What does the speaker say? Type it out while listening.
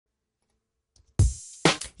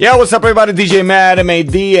Yeah, what's up everybody, DJ Mad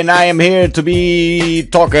MAD, and I am here to be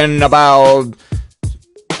talking about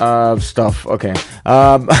stuff. Okay.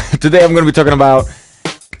 Today I'm going to be talking about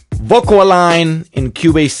Vocalign in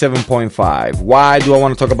Cubase 7.5. Why do I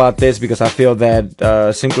want to talk about this? Because I feel that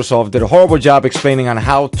Synchrosoft did a horrible job explaining on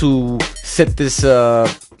how to set this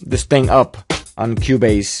this thing up on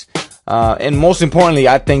Cubase. And most importantly,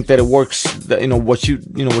 I think that it works. What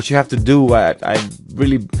you have to do.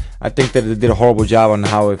 I think that it did a horrible job on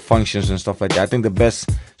how it functions and stuff like that. I think the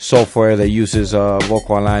best software that uses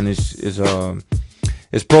Vocalign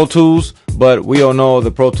is Pro Tools, but we all know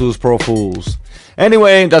the Pro Tools Pro Fools.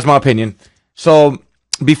 Anyway, that's my opinion. So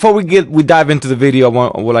before we dive into the video,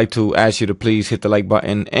 I would like to ask you to please hit the like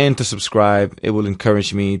button and to subscribe. It will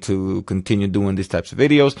encourage me to continue doing these types of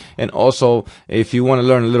videos. And also, if you want to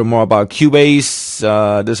learn a little more about Cubase,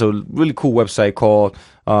 there's a really cool website called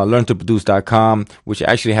learntoproduce.com, which I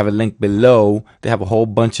actually have a link below. They have a whole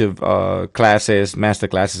bunch of classes, master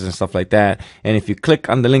classes and stuff like that. And if you click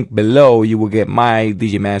on the link below, you will get my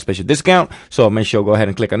DJ Man special discount. So make sure go ahead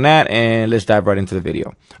and click on that, and let's dive right into the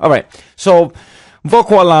video. All right, so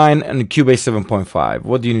Vocalign and Cubase 7.5.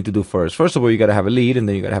 What do you need to do first? First of all, you got to have a lead, and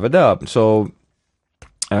then you got to have a dub. So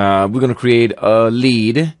we're going to create a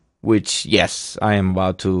lead, which, yes, I am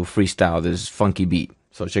about to freestyle this funky beat.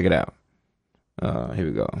 So check it out. Here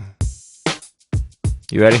we go.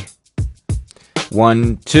 You ready?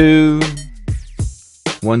 1, 2,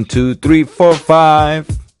 1, 2, 3, 4,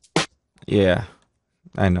 5. Yeah,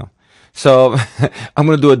 I know. So I'm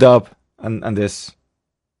gonna do a dub on this.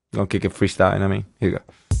 I'm gonna kick it freestyle. You know what I mean? Here you go.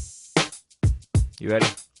 You ready?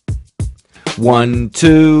 1,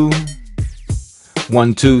 2,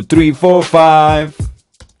 1, 2, 3, 4, 5.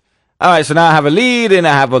 All right. So now I have a lead and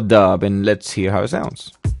I have a dub, and let's hear how it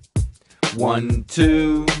sounds. 1,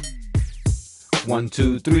 2, 1,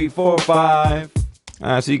 2, 3, 4, 5.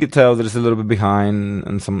 So you can tell that it's a little bit behind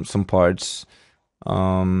in some parts.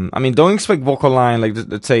 I mean, don't expect Vocalign, like,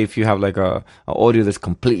 let's say if you have like a audio that's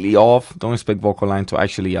completely off, don't expect Vocalign to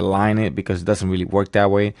actually align it, because it doesn't really work that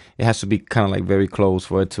way. It has to be kind of like very close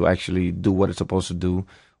for it to actually do what it's supposed to do,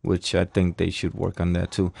 which I think they should work on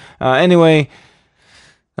that too. Anyway,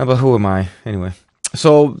 but who am I? Anyway.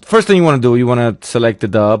 So first thing you want to do, you want to select the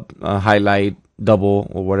dub, highlight, double,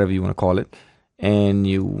 or whatever you want to call it, and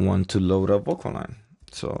you want to load up Vocalign.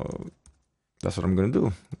 So that's what I'm going to do.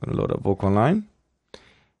 I'm going to load up Vocalign,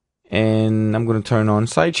 and I'm going to turn on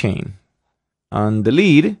sidechain. On the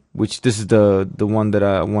lead, which this is the one that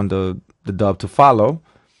I want the dub to follow,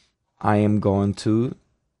 I am going to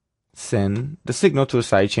send the signal to a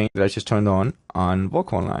sidechain that I just turned on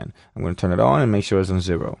Vocalign. I'm going to turn it on and make sure it's on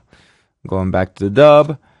 0. Going back to the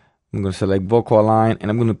dub, I'm going to select Vocalign,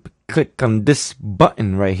 and I'm going to click on this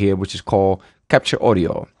button right here, which is called Capture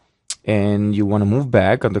Audio. And you want to move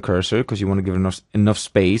back on the cursor because you want to give it enough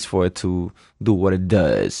space for it to do what it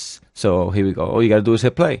does. So here we go. All you got to do is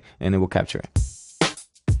hit play, and it will capture it.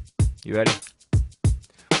 You ready?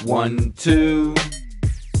 1, 2,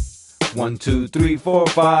 1, 2, 3, 4,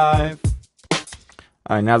 5.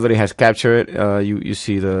 All right, now that it has captured it, you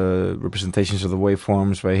see the representations of the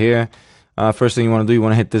waveforms right here. First thing you want to do, you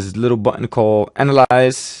want to hit this little button called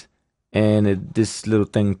Analyze, and this little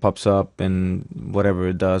thing pops up, and whatever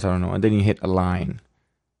it does, I don't know. And then you hit Align.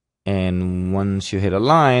 And once you hit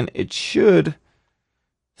Align, it should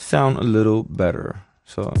sound a little better.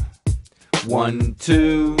 So 1,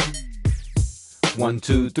 2, 1,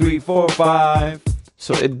 2, 3, 4, 5.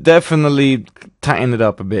 So it definitely tightened it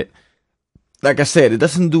up a bit. Like I said, it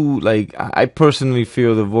doesn't do, like, I personally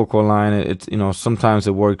feel the Vocalign, it's, sometimes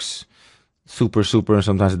it works super, and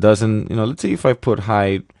sometimes it doesn't. Let's see if I put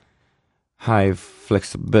high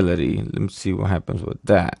flexibility. Let me see what happens with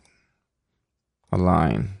that.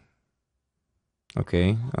 Align.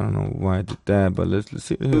 Okay, I don't know why I did that, but let's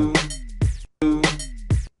see.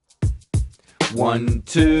 1,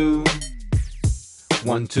 2,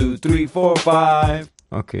 1, 2, 3, 4, 5.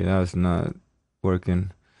 Okay, that was not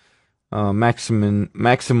working. Maximum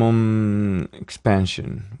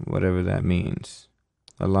expansion, whatever that means.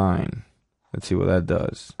 Align. Let's see what that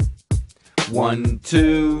does. 1,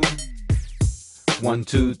 2, 1,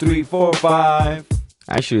 2, 3, 4, 5.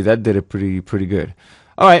 Actually, that did it pretty good.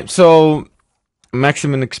 All right, so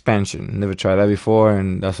maximum expansion. Never tried that before,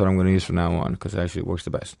 and that's what I'm going to use from now on because it actually works the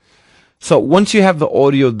best. So once you have the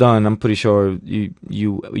audio done, I'm pretty sure you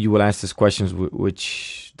will ask these questions,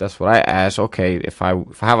 which that's what I asked. Okay, if I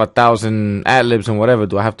have 1,000 ad-libs and whatever,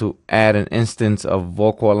 do I have to add an instance of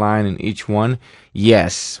Vocalign in each one?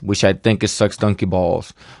 Yes, which I think it sucks donkey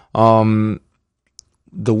balls. The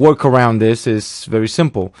work around this is very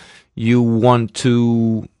simple. You want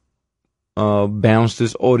to bounce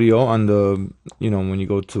this audio on the, when you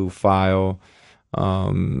go to file,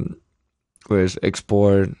 where's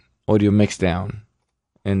export audio mixdown,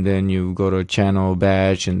 and then you go to channel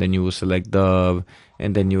batch, and then you will select dub,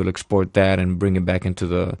 and then you will export that and bring it back into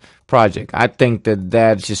the project. I think that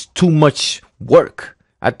that's just too much work.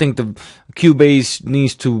 I think the Cubase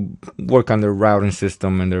needs to work on their routing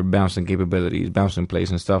system and their bouncing capabilities, bouncing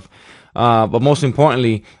plays and stuff. But most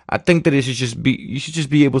importantly, I think that you should just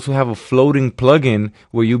be able to have a floating plugin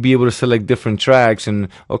where you'll be able to select different tracks, and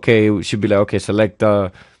okay, it should be like, okay, select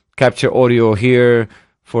capture audio here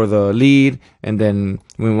for the lead, and then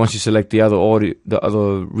once you select the other audio, the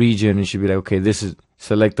other region, it should be like, okay,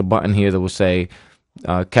 select the button here that will say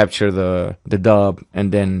capture the dub,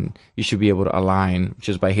 and then you should be able to align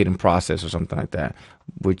just by hitting process or something like that,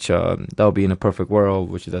 which that'll be in a perfect world,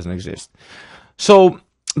 which it doesn't exist. So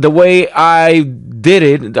the way I did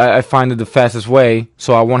it, I find it the fastest way,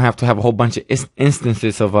 so I won't have to have a whole bunch of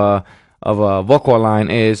instances of Vocalign,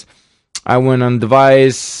 is I went on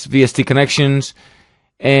device VST connections,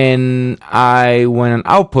 and I went on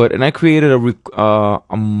output, and I created a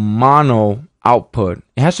mono output.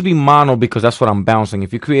 It has to be mono because that's what I'm bouncing.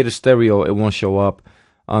 If you create a stereo, it won't show up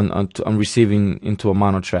on receiving into a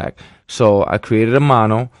mono track. So I created a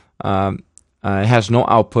mono. It has no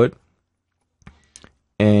output,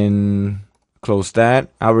 and close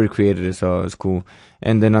that. I already created it, so it's cool.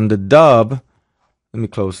 And then on the dub, let me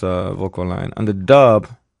close Vocalign. On the dub,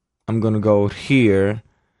 I'm gonna go here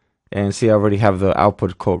and see I already have the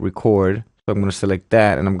output called record. So I'm gonna select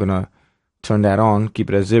that, and I'm gonna turn that on,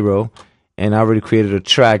 keep it at 0. And I already created a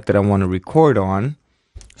track that I want to record on.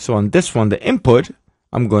 So on this one, the input,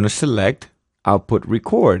 I'm going to select output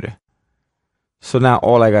record. So now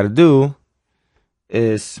all I got to do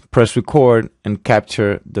is press record and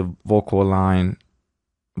capture the Vocalign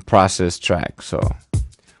process track. So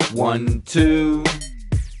 1 2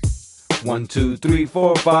 1 2 3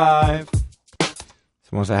 4 5. So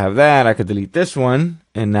once I have that, I could delete this one,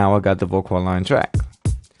 and now I got the Vocalign track.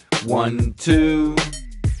 1 2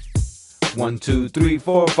 1 2 3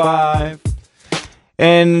 4 5.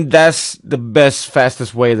 And that's the best,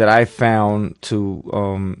 fastest way that I found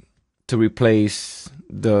to replace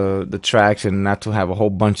the tracks and not to have a whole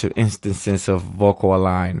bunch of instances of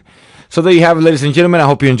Vocalign. So there you have it, ladies and gentlemen. I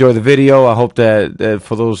hope you enjoyed the video. I hope that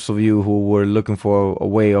for those of you who were looking for a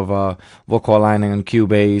way of Vocaligning on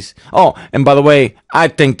Cubase. Oh, and by the way, I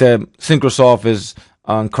think that Synchrosoft is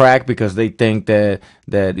on crack because they think that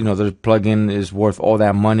their plugin is worth all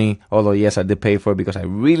that money. Although yes, I did pay for it because I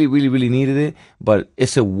really needed it. But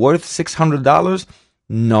is it worth $600?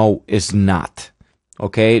 No, it's not.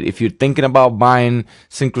 Okay, if you're thinking about buying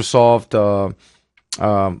Synchrosoft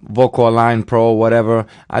Vocalign Pro, whatever,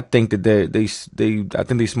 I think that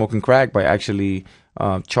they're smoking crack by actually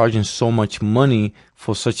charging so much money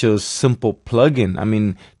for such a simple plugin. I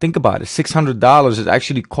mean, think about it. $600 it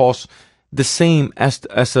actually costs the same as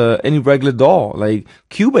any regular DAW. Like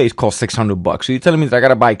Cubase costs $600. So you're telling me that I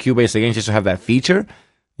gotta buy Cubase again just to have that feature?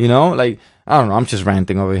 Like, I don't know, I'm just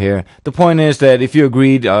ranting over here. The point is that if you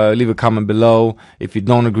agreed, leave a comment below. If you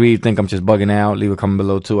don't agree, think I'm just bugging out, leave a comment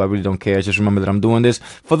below too. I really don't care. Just remember that I'm doing this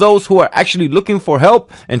for those who are actually looking for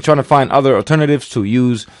help and trying to find other alternatives to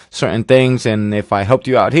use certain things. And if I helped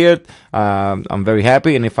you out here, I'm very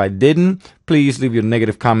happy. And if I didn't, please leave your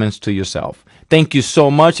negative comments to yourself. Thank you so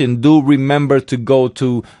much, and do remember to go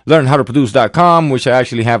to learnhowtoproduce.com, which I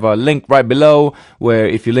actually have a link right below, where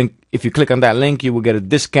if you click on that link, you will get a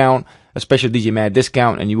discount, a special DJ Mad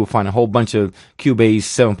discount, and you will find a whole bunch of Cubase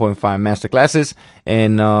 7.5 masterclasses.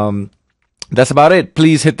 And that's about it.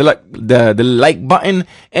 Please hit the like button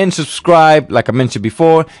and subscribe. Like I mentioned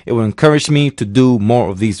before, it will encourage me to do more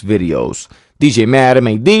of these videos. DJ Mad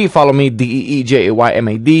MAD. Follow me,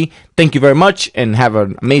 DEEJAYMAD. Thank you very much, and have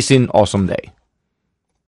an amazing, awesome day.